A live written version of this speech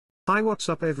Hi, what's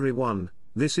up everyone,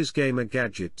 this is Gamer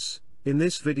Gadgets. In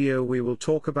this video we will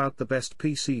talk about the best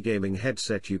PC gaming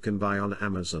headset you can buy on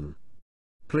Amazon.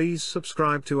 Please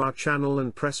subscribe to our channel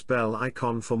and press bell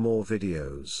icon for more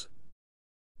videos.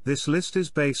 This list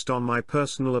is based on my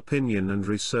personal opinion and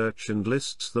research and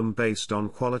lists them based on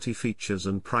quality, features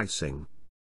and pricing.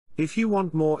 If you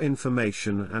want more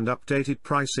information and updated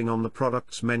pricing on the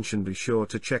products mentioned, be sure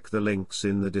to check the links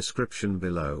in the description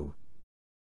below.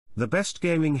 The best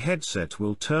gaming headset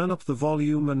will turn up the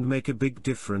volume and make a big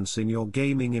difference in your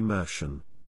gaming immersion.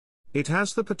 It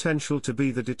has the potential to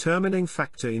be the determining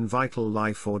factor in vital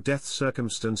life or death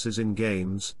circumstances in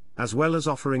games, as well as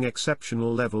offering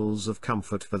exceptional levels of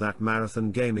comfort for that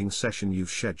marathon gaming session you've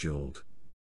scheduled.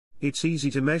 It's easy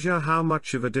to measure how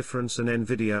much of a difference an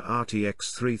NVIDIA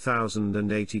RTX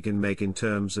 3080 can make in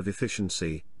terms of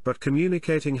efficiency, but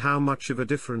communicating how much of a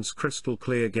difference crystal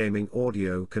clear gaming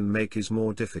audio can make is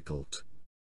more difficult.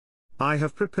 I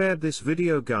have prepared this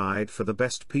video guide for the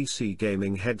best PC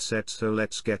gaming headset, so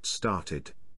let's get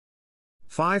started.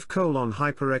 5.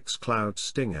 HyperX Cloud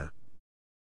Stinger.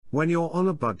 When you're on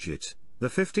a budget, the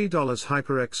 $50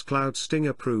 HyperX Cloud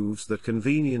Stinger proves that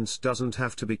convenience doesn't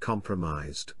have to be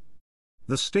compromised.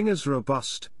 The Stinger's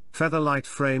robust, feather-light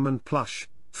frame and plush,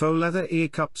 faux leather ear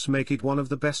cups make it one of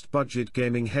the best budget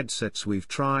gaming headsets we've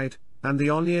tried, and the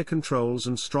on-ear controls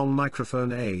and strong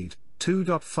microphone aid.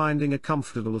 Finding a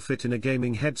comfortable fit in a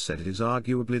gaming headset is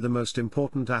arguably the most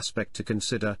important aspect to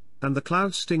consider, and the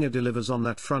Cloud Stinger delivers on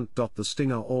that front. The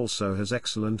Stinger also has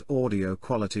excellent audio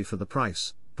quality for the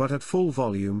price, but at full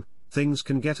volume, things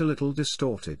can get a little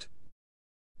distorted.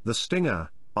 The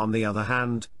Stinger, on the other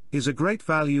hand, is a great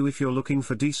value if you're looking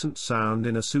for decent sound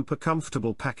in a super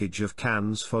comfortable package of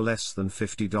cans for less than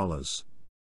 $50.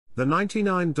 The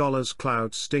 $99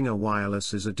 Cloud Stinger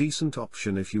Wireless is a decent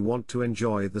option if you want to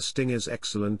enjoy the Stinger's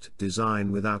excellent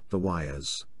design without the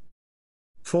wires.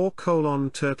 4.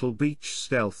 Turtle Beach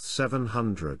Stealth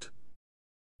 700.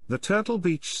 The Turtle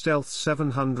Beach Stealth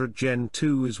 700 Gen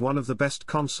 2 is one of the best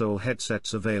console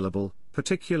headsets available,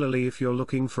 particularly if you're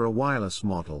looking for a wireless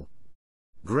model.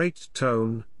 Great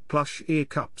tone, plush ear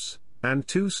cups, and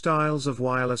 2 styles of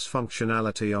wireless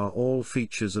functionality are all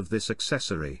features of this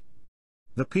accessory.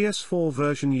 The PS4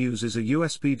 version uses a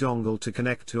USB dongle to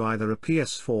connect to either a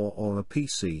PS4 or a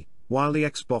PC, while the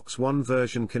Xbox One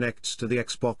version connects to the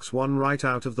Xbox One right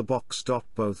out of the box.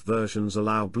 Both versions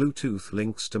allow Bluetooth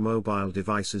links to mobile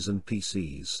devices and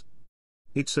PCs.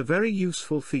 It's a very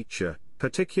useful feature,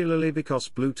 particularly because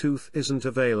Bluetooth isn't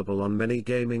available on many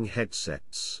gaming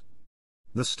headsets.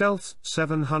 The Stealth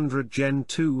 700 Gen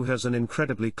 2 has an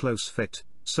incredibly close fit,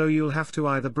 so you'll have to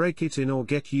either break it in or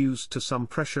get used to some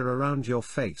pressure around your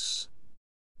face.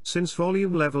 Since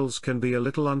volume levels can be a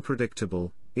little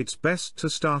unpredictable, it's best to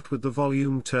start with the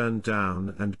volume turned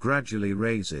down and gradually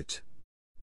raise it.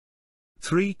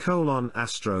 3.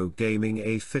 Astro Gaming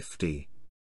A50.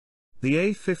 The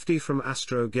A50 from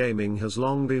Astro Gaming has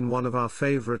long been one of our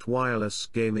favorite wireless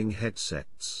gaming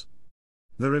headsets.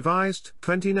 The revised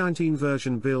 2019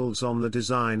 version builds on the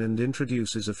design and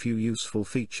introduces a few useful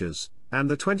features,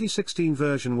 and the 2016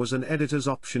 version was an editor's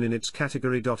option in its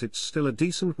category. It's still a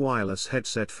decent wireless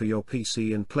headset for your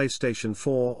PC and PlayStation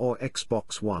 4 or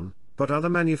Xbox One, but other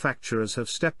manufacturers have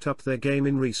stepped up their game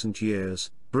in recent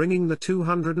years, bringing the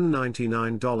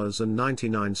 $299.99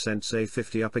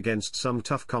 A50 up against some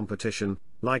tough competition,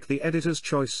 like the Editor's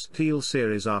Choice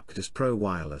SteelSeries Arctis Pro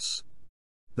Wireless.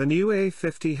 The new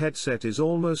A50 headset is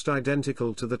almost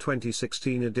identical to the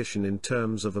 2016 edition in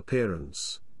terms of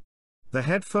appearance. The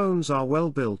headphones are well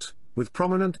built, with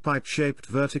prominent pipe-shaped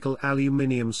vertical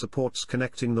aluminum supports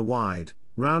connecting the wide,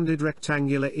 rounded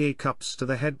rectangular ear cups to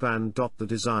the headband. The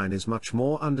design is much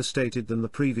more understated than the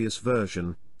previous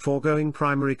version, foregoing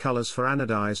primary colors for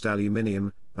anodized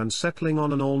aluminum, and settling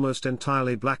on an almost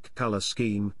entirely black color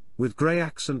scheme, with gray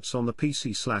accents on the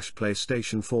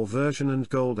PC/PlayStation 4 version and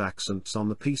gold accents on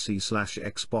the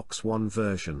PC/Xbox One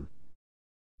version.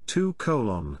 2.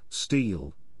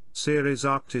 Steel Series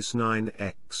Arctis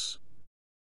 9X.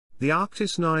 The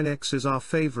Arctis 9X is our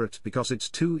favorite because it's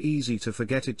too easy to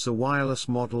forget it's a wireless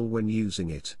model when using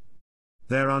it.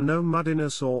 There are no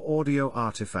muddiness or audio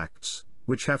artifacts,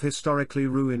 which have historically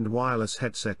ruined wireless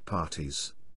headset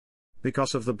parties.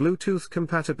 Because of the Bluetooth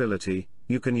compatibility,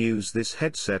 you can use this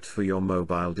headset for your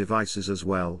mobile devices as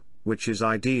well, which is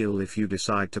ideal if you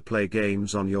decide to play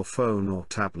games on your phone or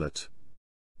tablet.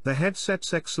 The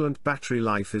headset's excellent battery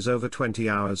life is over 20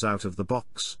 hours out of the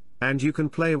box, and you can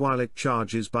play while it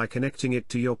charges by connecting it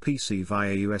to your PC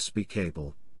via USB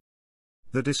cable.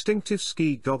 The distinctive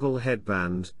ski goggle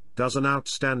headband does an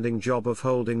outstanding job of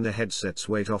holding the headset's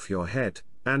weight off your head,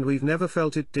 and we've never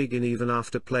felt it dig in even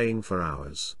after playing for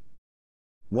hours.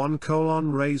 1: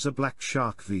 Razer Black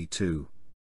Shark V2.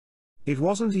 It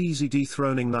wasn't easy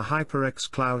dethroning the HyperX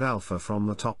Cloud Alpha from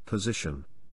the top position.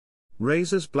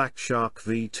 Razer's Black Shark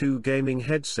V2 gaming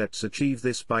headsets achieve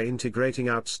this by integrating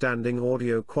outstanding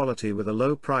audio quality with a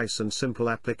low price and simple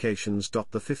applications. The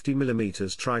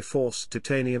 50mm Triforce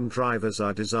titanium drivers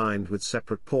are designed with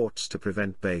separate ports to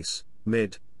prevent bass,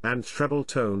 mid, and treble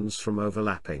tones from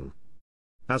overlapping.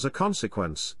 As a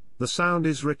consequence, the sound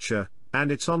is richer,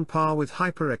 and it's on par with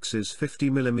HyperX's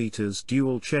 50mm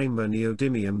dual-chamber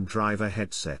neodymium driver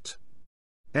headset.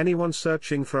 Anyone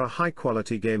searching for a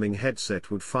high-quality gaming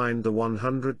headset would find the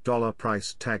 $100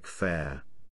 price tag fair.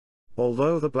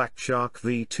 Although the Black Shark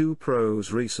V2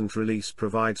 Pro's recent release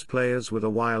provides players with a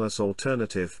wireless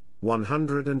alternative,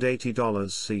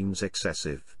 $180 seems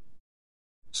excessive.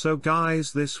 So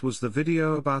guys, this was the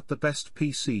video about the best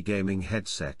PC gaming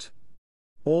headset.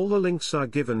 All the links are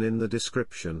given in the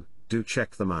description, do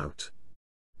check them out.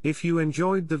 If you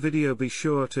enjoyed the video, be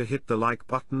sure to hit the like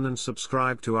button and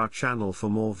subscribe to our channel for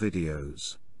more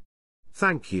videos.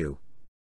 Thank you.